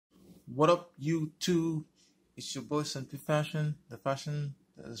What up, YouTube? It's your boy Simply Fashion, the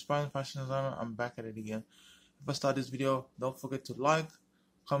aspiring fashion designer. I'm back at it again. If I start this video, don't forget to like,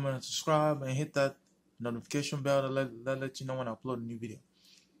 comment, and subscribe, and hit that notification bell to let you know when I upload a new video.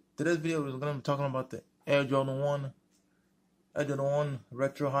 Today's video is gonna be talking about the Air Jordan 1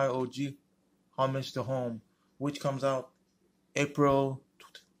 Retro High OG Homage to Home, which comes out April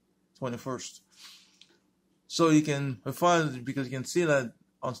 21st. So you can because you can see that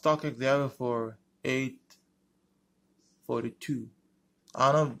on StockX they have it for $842.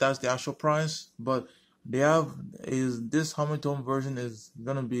 I don't know if that's the actual price, but they have this Homage to Home version is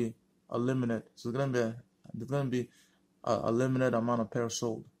gonna be a limited. So there's gonna be a limited amount of pairs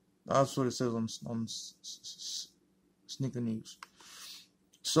sold. That's what it says on Sneaker News.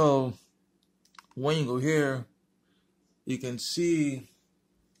 So when you go here, you can see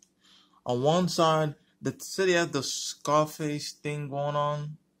on one side the city has the Scarface thing going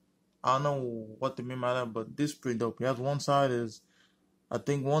on. I don't know what they mean by that, but this is pretty dope. He has one side is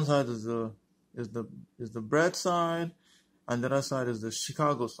the bread side, and the other side is the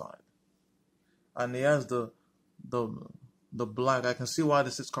Chicago side. And he has the black. I can see why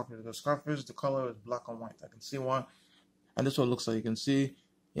this is Scarface. Because Scarface, the color is black and white. I can see why. And this one looks like you can see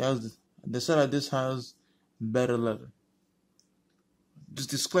he has they said that this has better leather.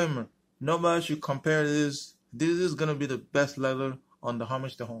 Just disclaimer. Nobody should compare this. This is gonna be the best leather on the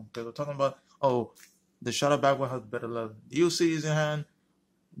Homage to Home. Because we're talking about, the Shadow Backward has better leather. You see these in hand,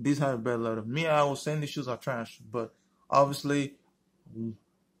 these have better leather. Me, I was saying these shoes are trash, but obviously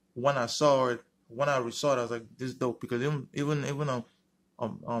when I saw it, I was like, this is dope. Because even the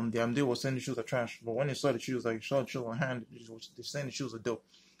MD was saying the shoes are trash, but when they saw the shoes, like saw the shoes on hand, they're saying the shoes are dope.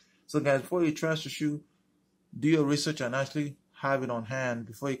 So guys, before you trash the shoe, do your research and actually have it on hand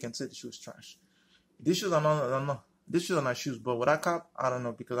before you can say the shoe is trash. These shoes are not shoes, but what I cop, I don't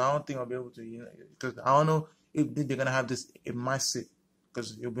know, because I don't think I'll be able to, because I don't know if they're gonna have this in my sit,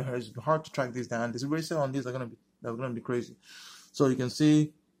 because it's hard to track these down. This resale on these are gonna be crazy. So you can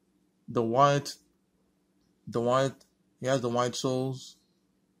see the white. He has the white soles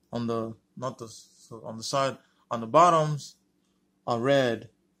on the on the side. On the bottoms are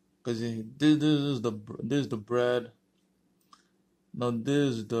red, because this is the bread. No,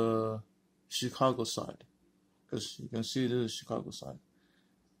 this is the Chicago side, because you can see this is Chicago side,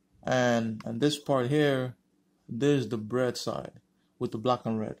 and this part here, this is the bread side with the black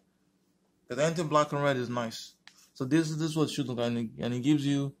and red. Because anything black and red is nice. So this is what it should look like, and it gives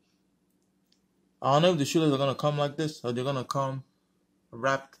you. I don't know if the shoelaces are gonna come like this or they're gonna come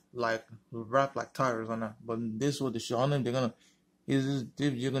wrapped like tires or not. But this is what the shoe. I don't know if they're gonna. If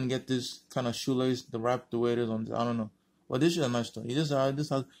you're gonna get this kind of shoelace, the wrap the way it is on this. I don't know. But this is a nice though. This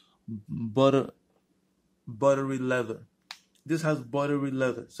has buttery leather. This has buttery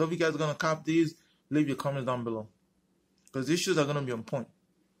leather. So if you guys are gonna cop these, leave your comments down below, because these shoes are gonna be on point.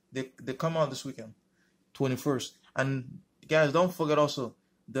 They come out this weekend, 21st. And guys, don't forget also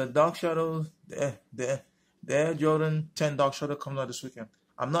the Dark Shadows. The Air Jordan 10 Dark Shadow comes out this weekend.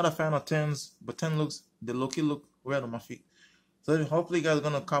 I'm not a fan of 10s, but 10 look weird on my feet. So hopefully you guys are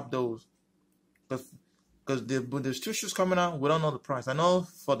gonna cop those. Because there's two shoes coming out. We don't know the price. I know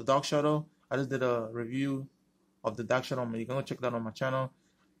for the Dark Shadow, I just did a review of the Dark Shadow. You can go check that on my channel.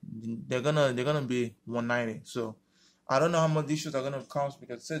 They're gonna be $190. So I don't know how much these shoes are gonna cost,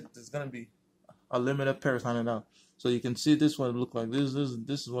 because it said there's gonna be a limited pair handed out. So you can see this what it looks like. This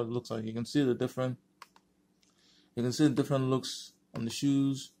is what it looks like. You can see the different. You can see the different looks on the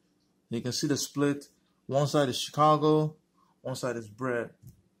shoes. You can see the split. One side is Chicago, one side is bread,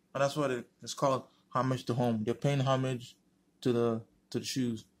 and that's what it's called. Homage to Home. They're paying homage to the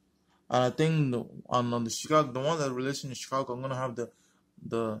shoes. And I think on the Chicago, the one that released in Chicago, I'm gonna have the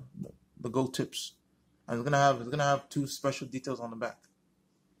gold tips, and it's gonna have two special details on the back.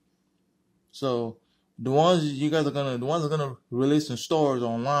 So the ones are gonna release in stores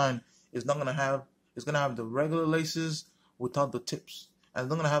or online is not gonna have. It's gonna have the regular laces without the tips, and it's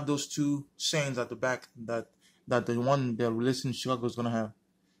not gonna have those two chains at the back that the one they're releasing in Chicago is gonna have.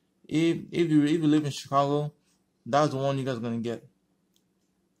 If you live in Chicago, that's the one you guys are gonna get.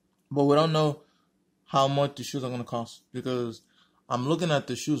 But we don't know how much the shoes are gonna cost, because I'm looking at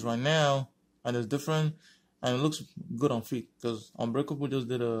the shoes right now and it's different, and it looks good on feet. Because Unbreakable just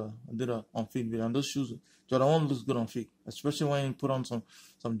did a on feet video, and those shoes, Jordan 1 looks good on feet, especially when you put on some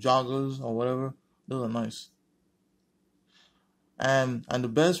joggers or whatever. Those are nice. And the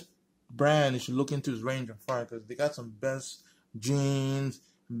best brand you should look into is Range and Fire, because they got some best jeans,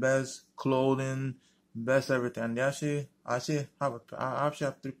 best clothing, best everything. And they I actually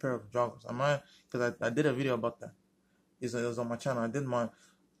have 3 pair of joggers. Because I did a video about that. It was on my channel. I did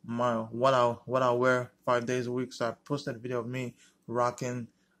what I wear 5 days a week. So I posted a video of me rocking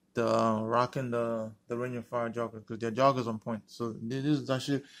the Rainier Fire joggers because their joggers on point. So this is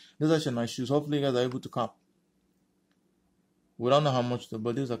actually nice shoes. Hopefully you guys are able to cop. We don't know how much though,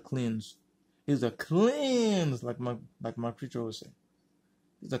 but these are cleans. These are cleans, like my creature would say.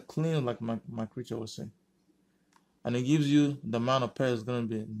 These are clean, like my creature would say. And it gives you the amount of pairs gonna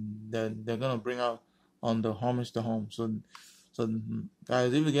be that they're gonna bring out on the Homage to Home. So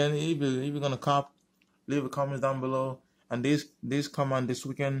guys, if you're gonna cop, leave a comment down below. And these come on this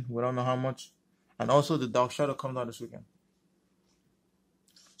weekend. We don't know how much. And also the Dark Shadow comes out this weekend.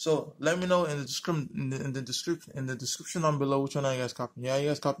 So let me know in the description down below which one are you guys copying. Yeah, you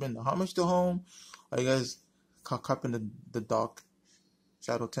guys copying the Homage to Home, or you guys copying the Dark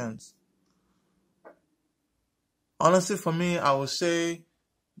Shadow 10s? Honestly, for me, I would say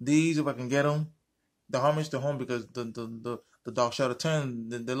these if I can get them. The Homage to Home because the Dark Shadow 10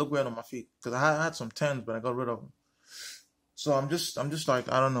 they look weird on my feet because I had some 10s but I got rid of them. So I'm just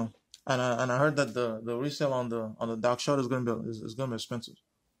like I don't know. And I heard that the resale on the Dark Shadow is gonna be expensive.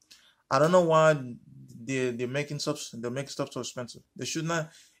 I don't know why they're making stuff so expensive. It should not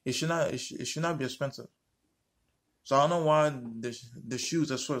be expensive. So I don't know why the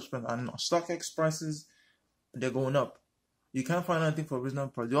shoes are so expensive. I know StockX prices they're going up. You can't find anything for a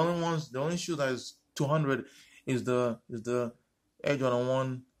reasonable price. The only shoe that is 200 is the Air Jordan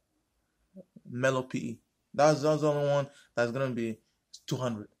 1 Mellow PE. That's the only one that's gonna be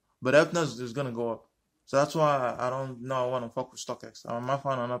 200. But everything else is gonna go up. So that's why I don't know I want to fuck with StockX. I might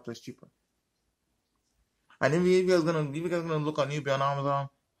find another place cheaper. And if you guys gonna look on eBay on Amazon,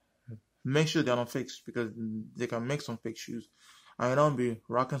 make sure they're not fakes because they can make some fake shoes. I don't be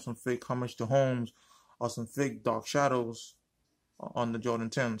rocking some fake Homage to Homes or some fake Dark Shadows on the Jordan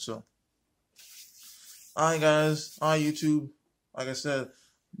 10. So, alright guys, alright YouTube. Like I said,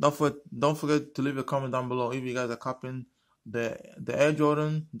 don't forget to leave a comment down below if you guys are copying the Air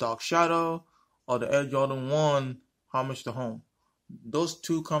Jordan Dark Shadow or the Air Jordan 1 Homage to Home. Those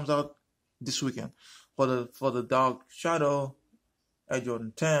two comes out this weekend. For the Dark Shadow Air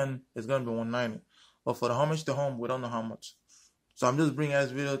Jordan 10 it's gonna be $190. But for the Homage to Home, we don't know how much. So I'm just bringing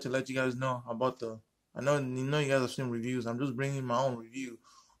this video to let you guys know about I know you guys have seen reviews. I'm just bringing my own review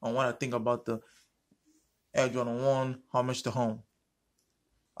on what I think about the Air Jordan 1 Homage to Home.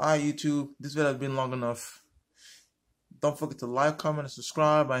 Alright YouTube, this video has been long enough. Don't forget to like, comment, and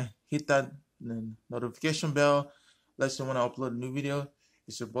subscribe, and hit that notification bell. Let you know when I upload a new video.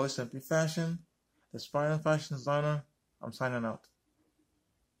 It's your boy Simply Fashion, the aspiring fashion designer. I'm signing out.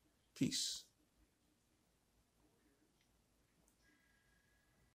 Peace.